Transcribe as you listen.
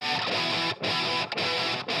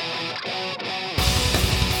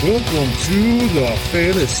Welcome to the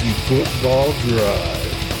Fantasy Football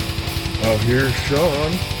Drive. Now here's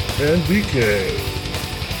Sean and BK.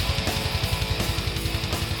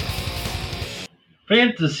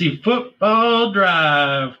 Fantasy Football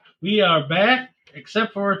Drive. We are back,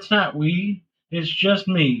 except for it's not we, it's just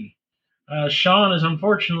me. Sean is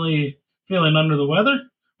unfortunately feeling under the weather,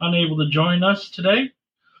 unable to join us today.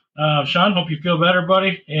 Sean, hope you feel better,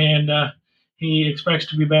 buddy, and he expects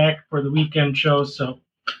to be back for the weekend show, so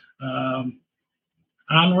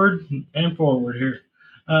onward and forward here.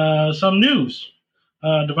 Some news.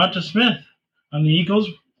 Devonta Smith on the Eagles.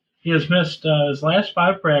 He has missed his last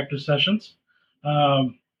 5 practice sessions.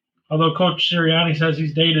 Although Coach Sirianni says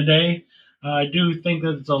he's day-to-day, I do think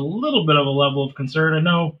that it's a little bit of a level of concern. I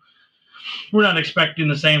know we're not expecting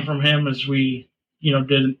the same from him as we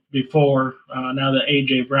did before. Now that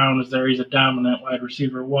A.J. Brown is there, he's a dominant wide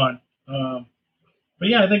receiver 1. But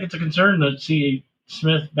yeah, I think it's a concern to see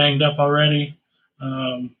Smith banged up already.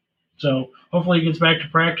 So hopefully he gets back to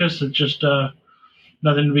practice. It's just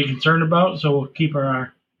nothing to be concerned about, so we'll keep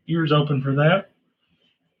our ears open for that.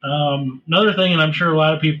 Another thing, and I'm sure a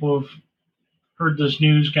lot of people have heard this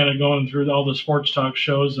news kind of going through all the sports talk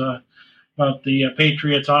shows about the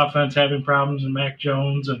Patriots offense having problems and Mac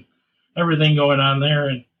Jones and everything going on there.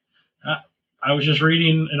 And I was just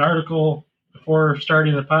reading an article before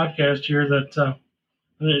starting the podcast here that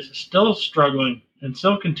it's still struggling and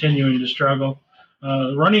still continuing to struggle.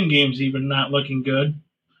 The running game's even not looking good.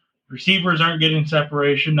 Receivers aren't getting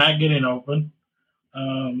separation, not getting open.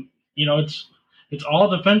 It's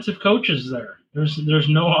all defensive coaches there. There's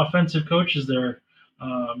no offensive coaches there.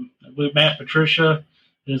 I believe Matt Patricia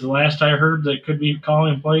is the last I heard that could be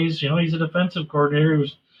calling plays. He's a defensive coordinator. He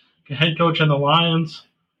was a head coach on the Lions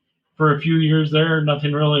for a few years there.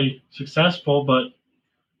 Nothing really successful, but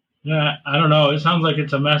yeah, I don't know. It sounds like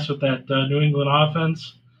it's a mess with that New England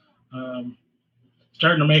offense.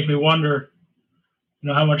 Starting to make me wonder,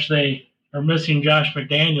 how much they are missing Josh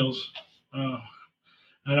McDaniels. I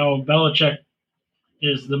know Belichick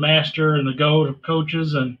is the master and the GOAT of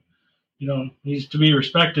coaches, and he's to be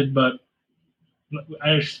respected. But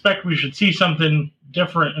I expect we should see something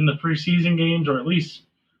different in the preseason games, or at least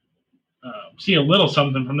see a little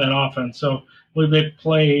something from that offense. So I believe they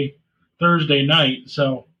play Thursday night,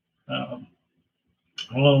 so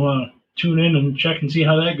we'll tune in and check and see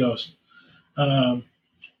how that goes.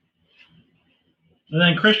 And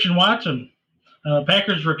then Christian Watson,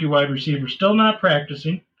 Packers rookie wide receiver, still not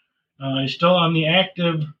practicing. He's still on the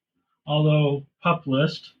active, although PUP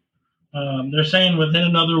list. They're saying within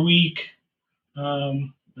another week. I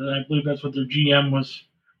believe that's what their GM was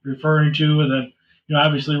referring to. And then,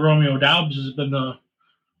 obviously Romeo Doubs has been the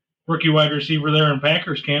rookie wide receiver there in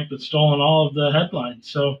Packers camp that's stolen all of the headlines.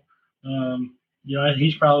 So,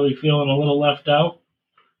 he's probably feeling a little left out.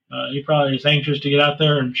 He probably is anxious to get out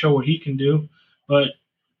there and show what he can do. But,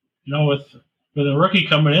 with a rookie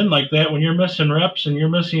coming in like that, when you're missing reps and you're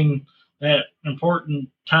missing that important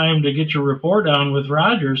time to get your report down with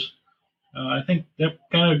Rodgers, I think that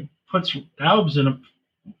kind of puts Doubs in a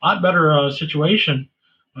lot better situation,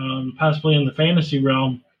 possibly in the fantasy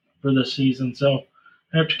realm for this season. So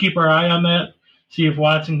I have to keep our eye on that, see if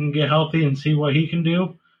Watson can get healthy and see what he can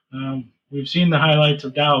do. We've seen the highlights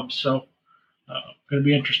of Doubs, so going to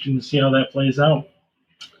be interesting to see how that plays out.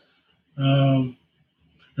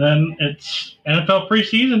 Then it's NFL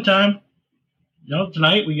preseason time.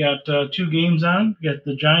 Tonight we got 2 games on. We got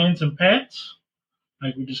the Giants and Pats.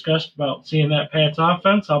 Like we discussed about seeing that Pats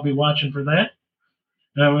offense, I'll be watching for that.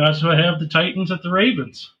 And we also have the Titans at the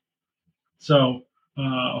Ravens. So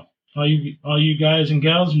all you guys and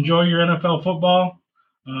gals, enjoy your NFL football.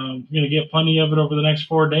 You're going to get plenty of it over the next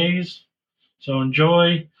 4 days. So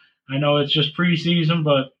enjoy. I know it's just preseason,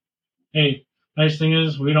 but hey, nice thing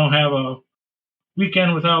is we don't have a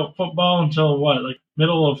weekend without football until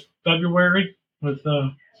middle of February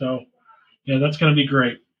so yeah, that's going to be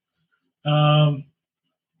great. So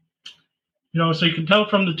you can tell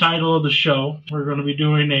from the title of the show, we're going to be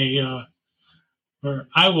doing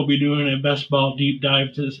I will be doing a best ball deep dive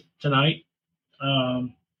tonight.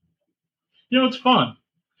 It's fun.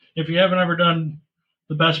 If you haven't ever done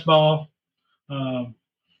the best ball,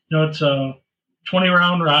 it's a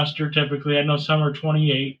 20-round roster typically. I know some are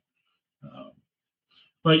 28.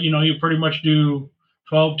 But, you pretty much do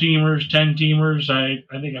 12-teamers, 10-teamers. I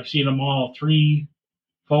think I've seen them all, 3,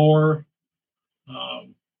 4.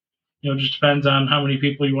 Just depends on how many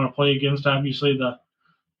people you want to play against. Obviously, the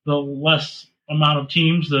less amount of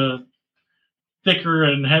teams, the thicker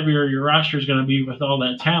and heavier your roster is going to be with all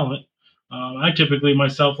that talent. I typically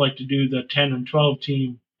myself like to do the 10 and 12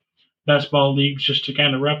 team best ball leagues just to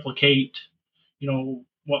kind of replicate,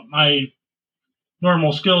 what my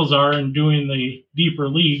normal skills are in doing the deeper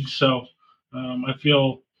leagues. So I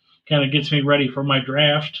feel kind of gets me ready for my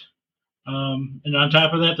draft. And on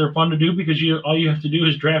top of that, they're fun to do because all you have to do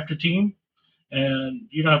is draft a team, and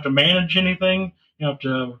you don't have to manage anything. You don't have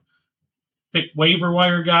to pick waiver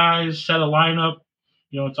wire guys, set a lineup.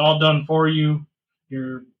 It's all done for you.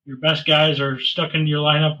 Your best guys are stuck into your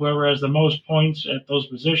lineup. Whoever has the most points at those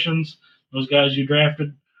positions, those guys you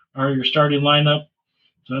drafted are your starting lineup.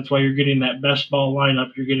 So that's why you're getting that best ball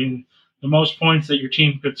lineup. You're getting the most points that your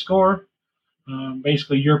team could score.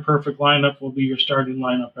 Basically, your perfect lineup will be your starting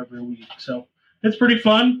lineup every week. So it's pretty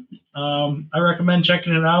fun. I recommend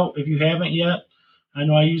checking it out if you haven't yet. I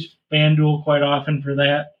know I use FanDuel quite often for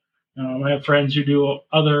that. I have friends who do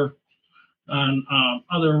other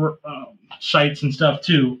sites and stuff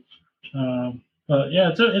too. But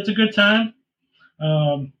yeah, it's a good time.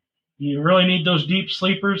 You really need those deep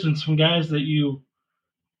sleepers and some guys that you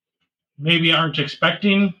maybe aren't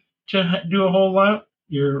expecting to do a whole lot.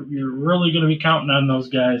 You're really going to be counting on those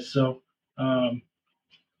guys. So yeah,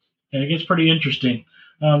 it gets pretty interesting.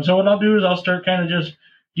 So what I'll do is I'll start kind of just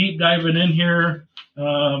deep diving in here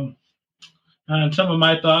on some of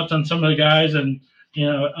my thoughts on some of the guys, and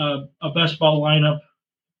a best ball lineup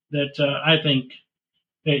that I think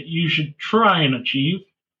that you should try and achieve.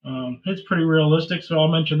 It's pretty realistic, so I'll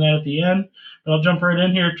mention that at the end. But I'll jump right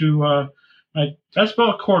in here to my best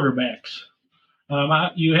ball quarterbacks.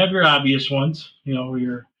 You have your obvious ones,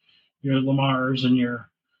 your Lamars and your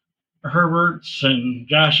Herberts and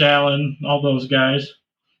Josh Allen, all those guys.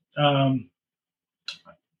 When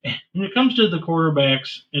it comes to the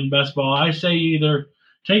quarterbacks in best ball, I say either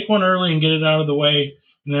take one early and get it out of the way,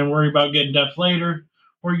 and then worry about getting depth later,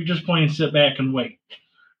 or you just plain sit back and wait.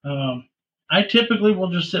 I typically will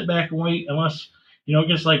just sit back and wait unless it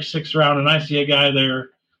gets like sixth round and I see a guy there,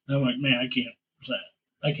 and I'm like, man, I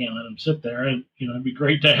can't let him sit there. And it'd be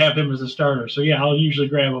great to have him as a starter. So yeah, I'll usually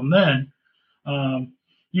grab him then.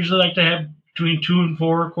 Usually like to have between 2 and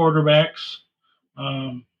 4 quarterbacks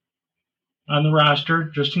on the roster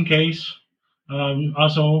just in case.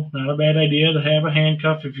 Also, not a bad idea to have a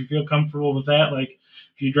handcuff if you feel comfortable with that. Like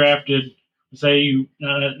if you drafted, say you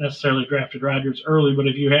not necessarily drafted Rodgers early, but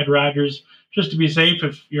if you had Rodgers, just to be safe,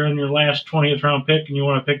 if you're in your last 20th round pick and you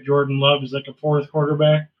want to pick Jordan Love as like a 4th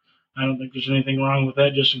quarterback, I don't think there's anything wrong with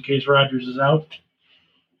that, just in case Rodgers is out.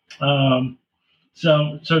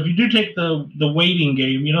 So if you do take the waiting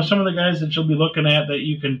game, some of the guys that you'll be looking at where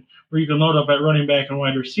you can load up at running back and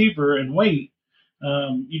wide receiver and wait.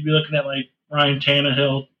 You'd be looking at like Ryan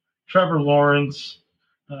Tannehill, Trevor Lawrence,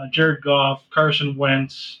 Jared Goff, Carson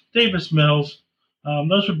Wentz, Davis Mills.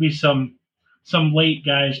 Those would be some late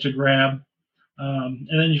guys to grab. And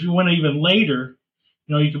then if you went even later,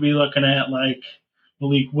 you could be looking at like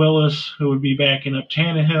Malik Willis, who would be backing up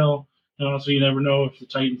Tannehill. And also, you never know if the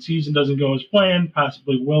Titan season doesn't go as planned.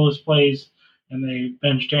 Possibly Willis plays and they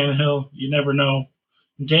bench Tannehill. You never know.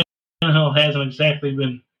 And Tannehill hasn't exactly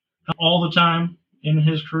been all the time in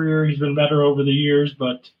his career. He's been better over the years,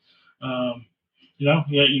 but you got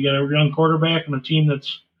a young quarterback and a team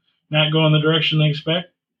that's not going the direction they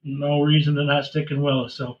expect. No reason to not stick in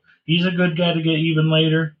Willis. So he's a good guy to get even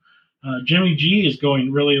later. Jimmy G is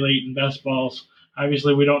going really late in best balls.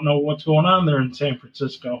 Obviously, we don't know what's going on there in San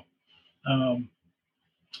Francisco.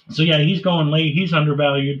 So yeah, he's going late. He's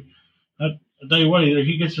undervalued. I'll tell you what, either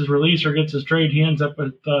he gets his release or gets his trade, he ends up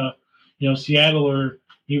with Seattle, or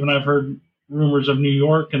even I've heard rumors of New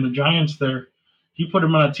York and the Giants there. You put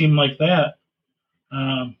him on a team like that,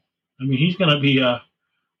 he's going to be a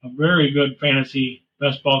very good fantasy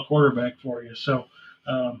best ball quarterback for you. So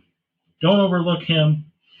don't overlook him.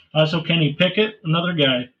 Also, Kenny Pickett, another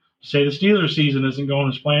guy. Say the Steelers season isn't going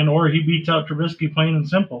as planned, or he beats out Trubisky plain and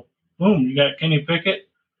simple. Boom, you got Kenny Pickett.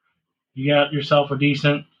 You got yourself a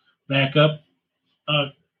decent backup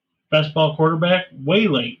best ball quarterback way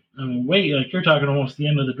late. Like you're talking almost the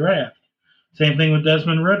end of the draft. Same thing with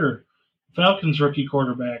Desmond Ridder, Falcons rookie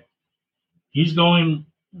quarterback. He's going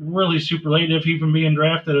really super late, if even being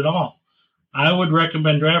drafted at all. I would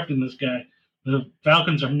recommend drafting this guy. The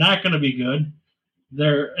Falcons are not going to be good.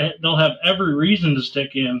 They'll have every reason to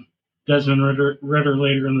stick in Desmond Ridder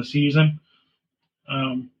later in the season.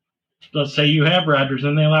 Let's say you have Rodgers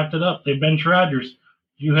and they locked it up. They bench Rodgers.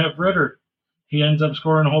 You have Ridder. He ends up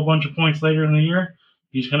scoring a whole bunch of points later in the year.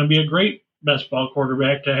 He's going to be a great best ball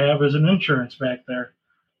quarterback to have as an insurance back there.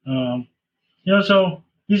 So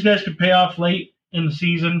these guys could pay off late in the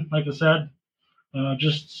season, like I said.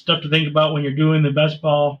 Just stuff to think about when you're doing the best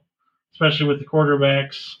ball, especially with the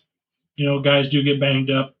quarterbacks. Guys do get banged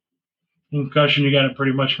up. Concussion, you got to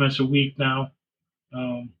pretty much miss a week now.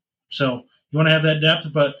 So you want to have that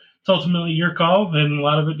depth, but it's ultimately your call, and a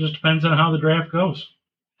lot of it just depends on how the draft goes.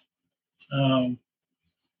 And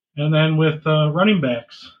then with running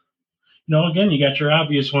backs, again, you got your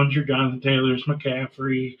obvious ones, your Jonathan Taylors,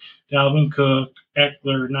 McCaffrey, Dalvin Cook,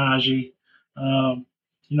 Eckler, Najee.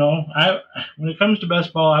 When it comes to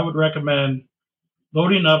best ball, I would recommend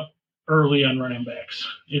loading up early on running backs.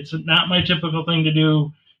 It's not my typical thing to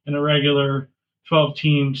do in a regular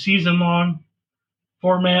 12-team season-long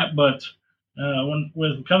format, but when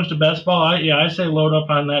it comes to best ball, I say load up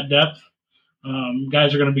on that depth.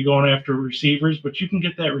 Guys are going to be going after receivers, but you can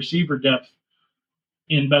get that receiver depth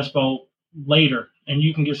in best ball later, and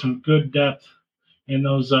you can get some good depth in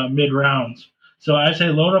those mid rounds. So I say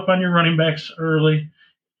load up on your running backs early,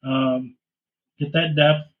 get that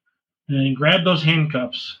depth, and then grab those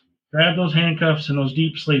handcuffs. Grab those handcuffs and those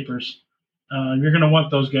deep sleepers. You're going to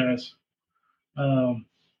want those guys.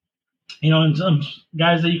 And some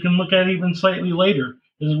guys that you can look at even slightly later.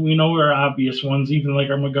 We know are obvious ones, even like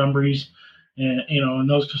our Montgomerys, and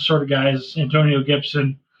those sort of guys, Antonio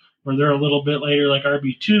Gibson, where they're a little bit later, like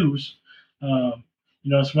RB2s.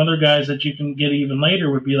 Some other guys that you can get even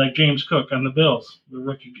later would be like James Cook on the Bills, the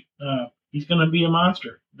rookie. He's going to be a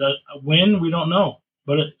monster. When, we don't know,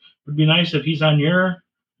 but it would be nice if he's on your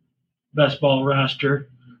best ball roster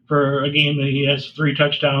for a game that he has 3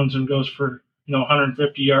 touchdowns and goes for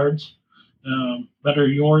 150 yards. Better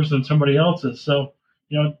yours than somebody else's. So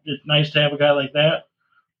it's nice to have a guy like that.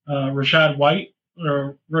 Rachaad White,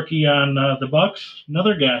 or rookie on the Bucks,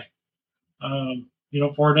 another guy.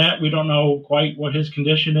 Fournette, we don't know quite what his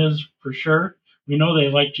condition is for sure. We know they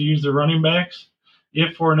like to use the running backs.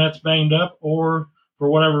 If Fournette's banged up, or for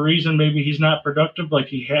whatever reason, maybe he's not productive like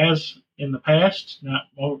he has in the past,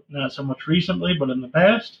 not so much recently, but in the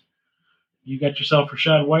past, you got yourself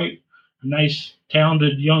Rachaad White, a nice,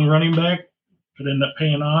 talented young running back, could end up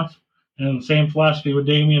paying off. And the same philosophy with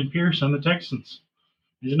Dameon Pierce on the Texans.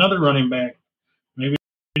 He's another running back. Maybe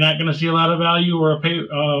you're not going to see a lot of value or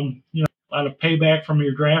a lot of payback from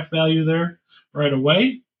your draft value there right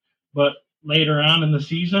away, but later on in the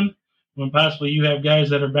season, when possibly you have guys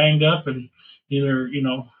that are banged up and either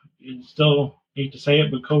still hate to say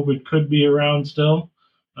it, but COVID could be around still.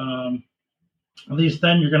 At least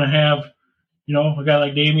then you're going to have a guy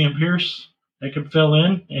like Dameon Pierce that could fill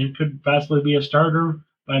in and could possibly be a starter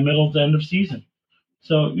by middle to end of season.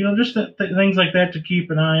 So, just things like that to keep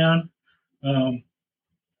an eye on. And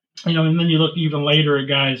then you look even later at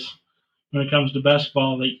guys when it comes to best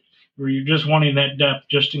ball where you're just wanting that depth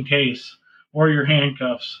just in case, or your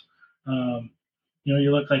handcuffs.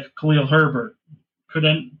 You look like Khalil Herbert.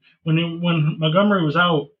 When Montgomery was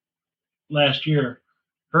out last year,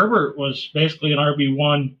 Herbert was basically an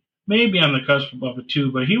RB1, maybe on the cusp of a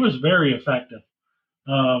 2, but he was very effective.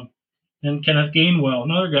 And Kenneth Gainwell,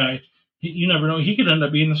 another guy, you never know. He could end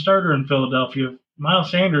up being the starter in Philadelphia.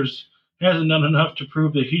 Miles Sanders hasn't done enough to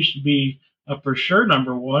prove that he should be a for sure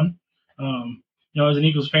number 1. As an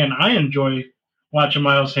Eagles fan, I enjoy watching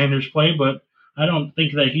Miles Sanders play, but I don't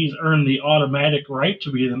think that he's earned the automatic right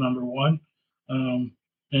to be the number 1.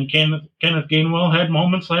 And Kenneth Gainwell had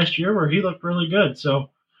moments last year where he looked really good,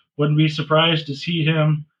 so wouldn't be surprised to see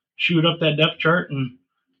him shoot up that depth chart. And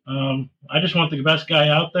I just want the best guy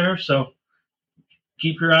out there, so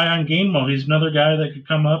keep your eye on Gainwell. He's another guy that could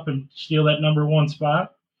come up and steal that number 1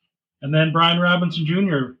 spot. And then Brian Robinson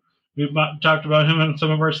Jr., we've talked about him in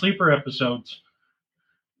some of our sleeper episodes.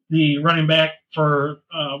 The running back for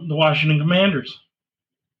the Washington Commanders.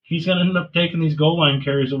 He's going to end up taking these goal line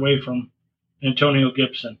carries away from Antonio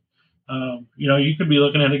Gibson. You could be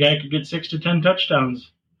looking at a guy who could get 6 to 10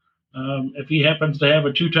 touchdowns. If he happens to have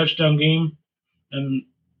a 2-touchdown game, and,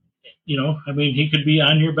 he could be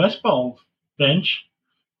on your best ball bench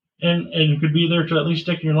and could be there to at least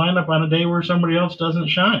stick in your lineup on a day where somebody else doesn't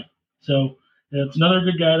shine. So it's another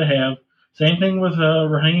good guy to have. Same thing with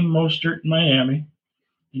Raheem Mostert in Miami.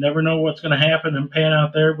 You never know what's going to happen and pan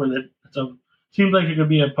out there, but seems like it could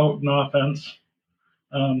be a potent offense.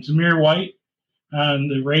 Zamir White on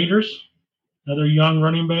the Raiders, another young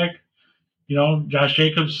running back. Josh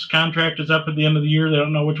Jacobs' contract is up at the end of the year. They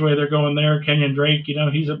don't know which way they're going there. Kenyon Drake,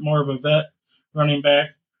 he's more of a vet running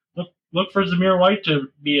back. Look for Zamir White to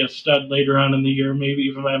be a stud later on in the year, maybe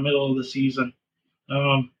even by the middle of the season.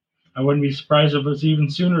 I wouldn't be surprised if it's even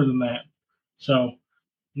sooner than that. So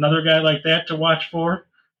another guy like that to watch for.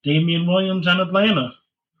 Damian Williams on Atlanta.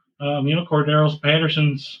 Cordarrelle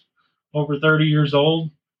Patterson's over 30 years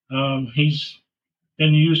old. He's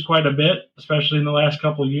been used quite a bit, especially in the last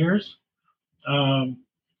couple of years.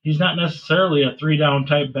 He's not necessarily a 3-down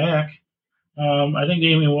type back. I think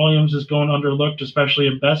Damian Williams is going underlooked, especially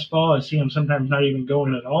in best ball. I see him sometimes not even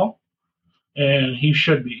going at all. and he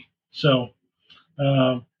should be. So,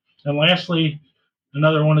 and lastly,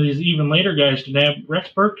 another one of these even later guys to nab, Rex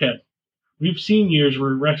Burkhead. We've seen years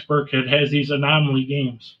where Rex Burkhead has these anomaly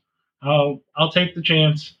games. I'll take the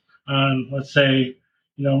chance on, let's say,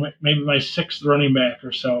 maybe my sixth running back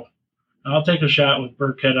or so. I'll take a shot with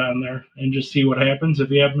Burkhead on there and just see what happens. If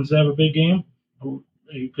he happens to have a big game,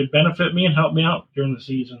 it could benefit me and help me out during the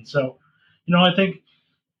season. So, I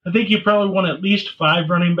think you probably want at least 5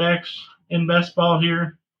 running backs in best ball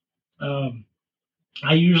here.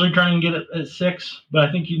 I usually try and get it at 6, but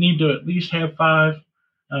I think you need to at least have 5.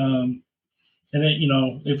 And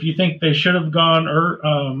if you think they should have gone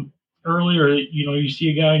early, or you see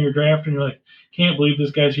a guy in your draft and you're like, can't believe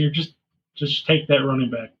this guy's here, just take that running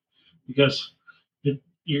back, because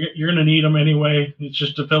you're going to need them anyway. It's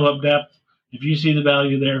just to fill up depth. If you see the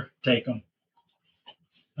value there, take them.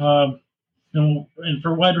 And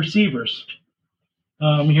for wide receivers,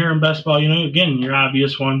 here in best ball, again, your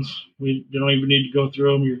obvious ones. We don't even need to go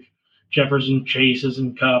through them. Your Jefferson, Chases,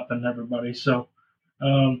 and Cup, and everybody. So,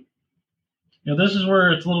 this is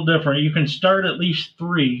where it's a little different. You can start at least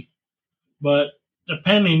 3, but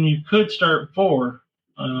depending, you could start 4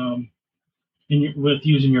 with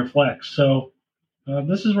using your flex. So,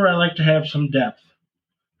 this is where I like to have some depth.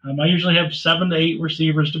 I usually have 7 to 8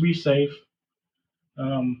 receivers to be safe.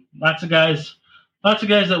 Lots of guys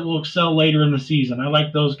that will excel later in the season. I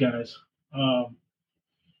like those guys.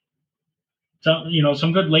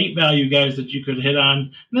 Some good late value guys that you could hit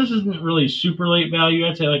on. And this isn't really super late value.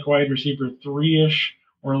 I'd say like wide receiver 3-ish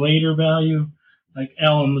or later value, like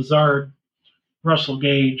Allen Lazard, Russell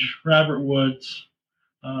Gage, Robert Woods,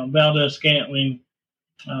 Valdez Scantling,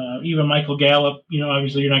 even Michael Gallup.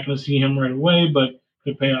 Obviously you're not going to see him right away, but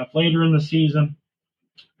could pay off later in the season.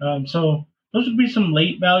 So those would be some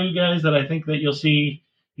late value guys that I think that you'll see,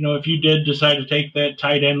 if you did decide to take that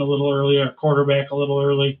tight end a little early or quarterback a little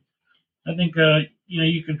early. I think,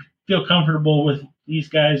 you could feel comfortable with these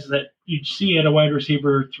guys that you'd see at a wide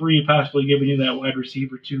receiver 3, possibly giving you that wide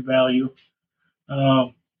receiver 2 value.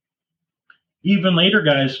 Even later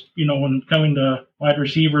guys, when coming to wide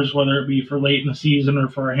receivers, whether it be for late in the season or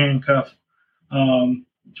for a handcuff,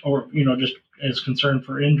 or, just as concerned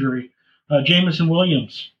for injury. Jameson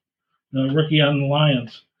Williams, the rookie on the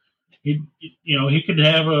Lions. He could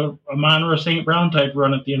have a Amon-Ra St. Brown type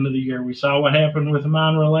run at the end of the year. We saw what happened with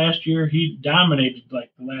Amon-Ra last year. He dominated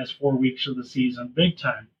like the last 4 weeks of the season, big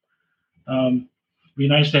time. Be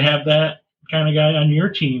nice to have that kind of guy on your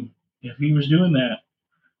team if he was doing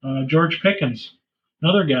that. George Pickens,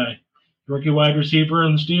 another guy, rookie wide receiver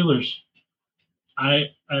in the Steelers.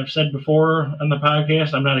 I've said before on the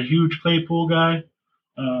podcast, I'm not a huge Claypool guy.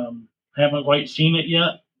 Haven't quite seen it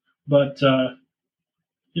yet, but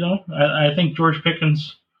I think George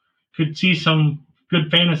Pickens could see some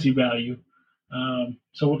good fantasy value.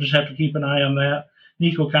 So we'll just have to keep an eye on that.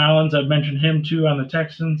 Nico Collins, I've mentioned him too on the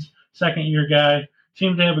Texans. Second-year guy.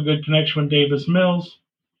 Seems to have a good connection with Davis Mills.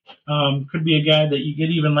 Could be a guy that you get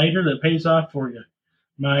even later that pays off for you.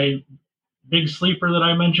 My big sleeper that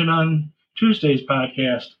I mentioned on Tuesday's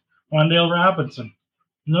podcast, Wan'Dale Robinson.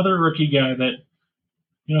 Another rookie guy that,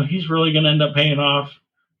 he's really going to end up paying off.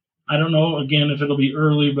 I don't know, again, if it'll be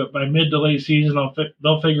early, but by mid to late season,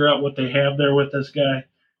 they'll figure out what they have there with this guy,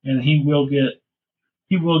 and he will get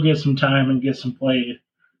some time and get some play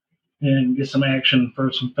and get some action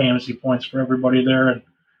for some fantasy points for everybody there. And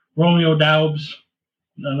Romeo Doubs,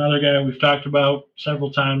 another guy we've talked about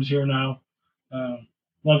several times here now.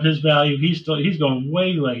 Love his value. He's going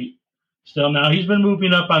way late still. Now he's been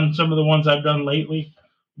moving up on some of the ones I've done lately,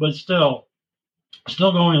 but still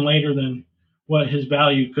going later than what his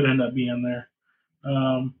value could end up being there.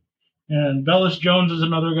 And Velus Jones is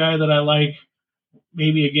another guy that I like.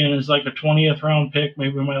 Maybe again is like a 20th round pick,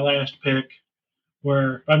 maybe my last pick,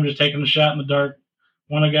 where if I'm just taking a shot in the dark,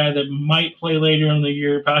 want a guy that might play later in the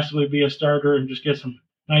year, possibly be a starter and just get some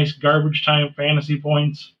nice garbage time fantasy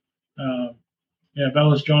points.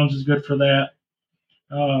 Velus Jones is good for that.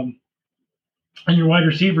 And your wide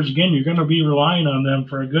receivers, again, you're going to be relying on them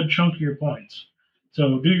for a good chunk of your points.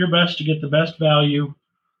 So do your best to get the best value,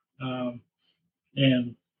 and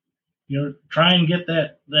try and get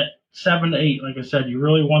that 7 to 8. Like I said, you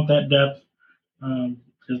really want that depth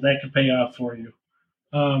because that could pay off for you.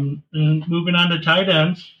 And moving on to tight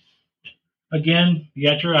ends, again, you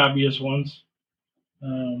got your obvious ones,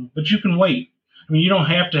 but you can wait. I mean, you don't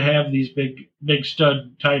have to have these big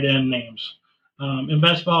stud tight end names. In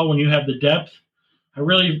best ball, when you have the depth, I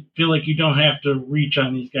really feel like you don't have to reach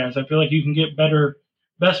on these guys. I feel like you can get better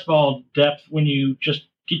best ball depth when you just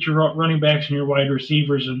get your running backs and your wide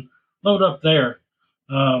receivers and load up there.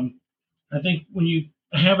 I think when you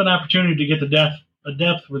have an opportunity to get the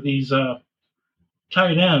depth with these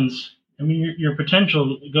tight ends, I mean, your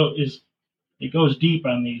potential goes deep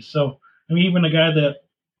on these. So, I mean, even a guy that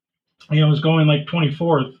is going like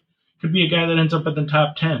 24th could be a guy that ends up at the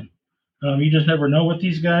top 10. You just never know with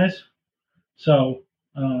these guys. So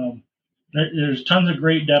there's tons of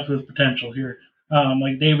great depth with potential here,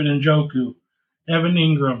 like David Njoku, Evan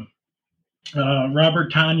Ingram,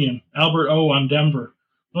 Robert Tonyan, Albert O on Denver.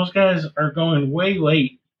 Those guys are going way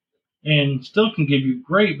late and still can give you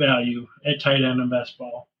great value at tight end in best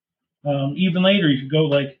ball. Even later, you could go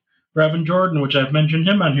like Brevin Jordan, which I've mentioned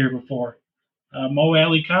him on here before, Mo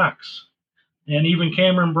Alley Cox, and even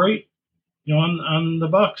Cameron Brate, on the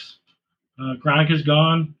Bucks. Gronk is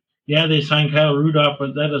gone. Yeah, they signed Kyle Rudolph,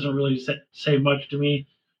 but that doesn't really say much to me.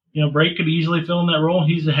 Brate could easily fill in that role.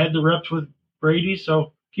 He's ahead the reps with Brady,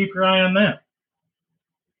 so keep your eye on that.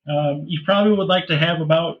 You probably would like to have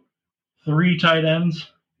about 3 tight ends.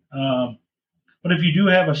 But if you do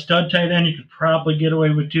have a stud tight end, you could probably get away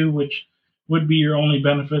with 2, which would be your only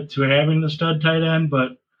benefit to having the stud tight end.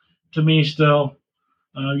 But to me, still,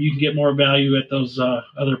 you can get more value at those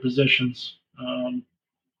other positions.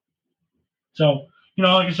 So,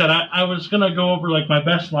 like I said, I was going to go over like my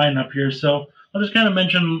best lineup here. So I'll just kind of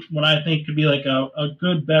mention what I think could be like a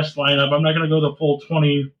good best lineup. I'm not going to go the full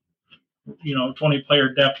 20 player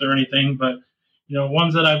depth or anything, but,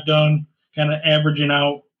 ones that I've done kind of averaging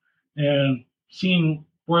out and seeing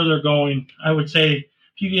where they're going. I would say if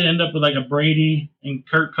you end up with like a Brady and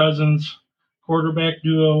Kirk Cousins quarterback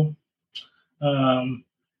duo,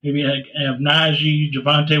 maybe have Najee,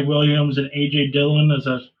 Javonte Williams, and A.J. Dillon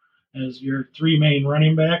as your 3 main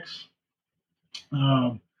running backs.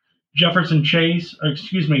 Jefferson Chase,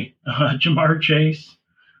 Jamar Chase,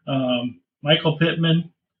 Michael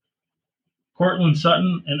Pittman, Cortland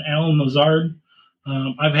Sutton, and Allen Lazard.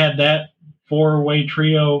 I've had that 4-way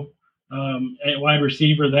trio at wide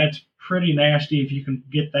receiver. That's pretty nasty if you can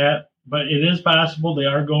get that, but it is possible. They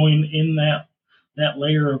are going in that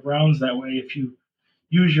layer of rounds that way if you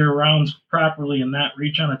use your rounds properly and not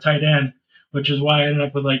reach on a tight end, which is why I ended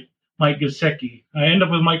up with like Mike Gesicki. I end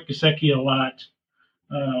up with Mike Gesicki a lot.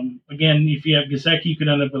 Again, if you have Gesicki, you could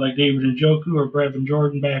end up with like David Njoku or Brevin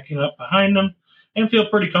Jordan backing up behind them and feel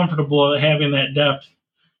pretty comfortable having that depth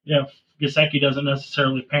if Gesicki doesn't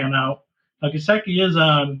necessarily pan out. Gesicki is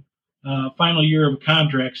on final year of a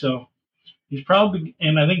contract, so he's probably,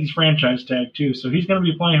 and I think he's franchise tagged too, so he's going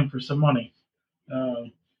to be playing for some money.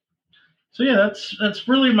 So yeah, that's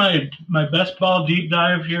really my best ball deep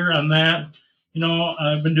dive here on that.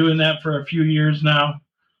 I've been doing that for a few years now.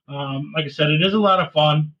 Like I said, it is a lot of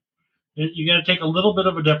fun. You got to take a little bit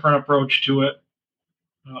of a different approach to it.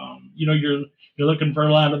 You're looking for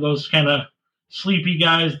a lot of those kind of sleepy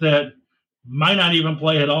guys that might not even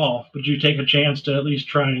play at all, but you take a chance to at least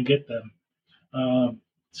try and get them.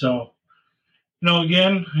 So,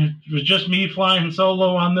 again, it was just me flying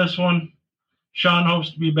solo on this one. Sean hopes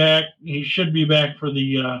to be back. He should be back for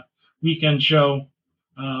the weekend show.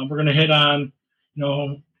 We're going to hit on,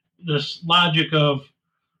 this logic of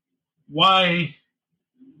why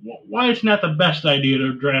it's not the best idea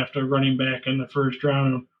to draft a running back in the first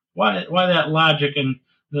round. Why that logic and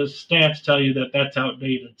the stats tell you that that's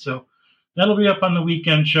outdated. So that'll be up on the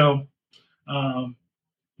weekend show. I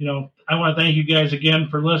want to thank you guys again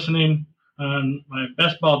for listening on my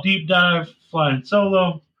best ball deep dive, flying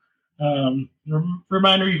solo.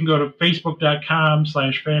 Reminder, you can go to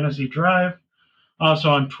facebook.com/fantasydrive.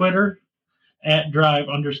 Also on Twitter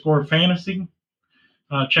 @drive_fantasy.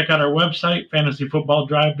 Check out our website,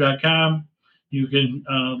 fantasyfootballdrive.com. You can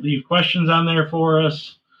leave questions on there for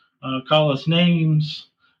us, call us names,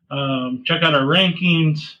 check out our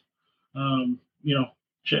rankings.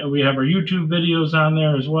 We have our YouTube videos on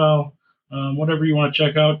there as well. Whatever you want to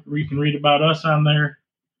check out, you can read about us on there.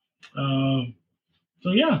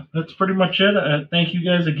 So yeah, that's pretty much it. Thank you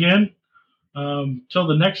guys again. Till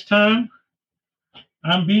the next time,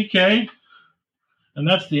 I'm BK, and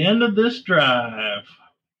that's the end of this drive.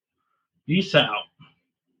 Peace out.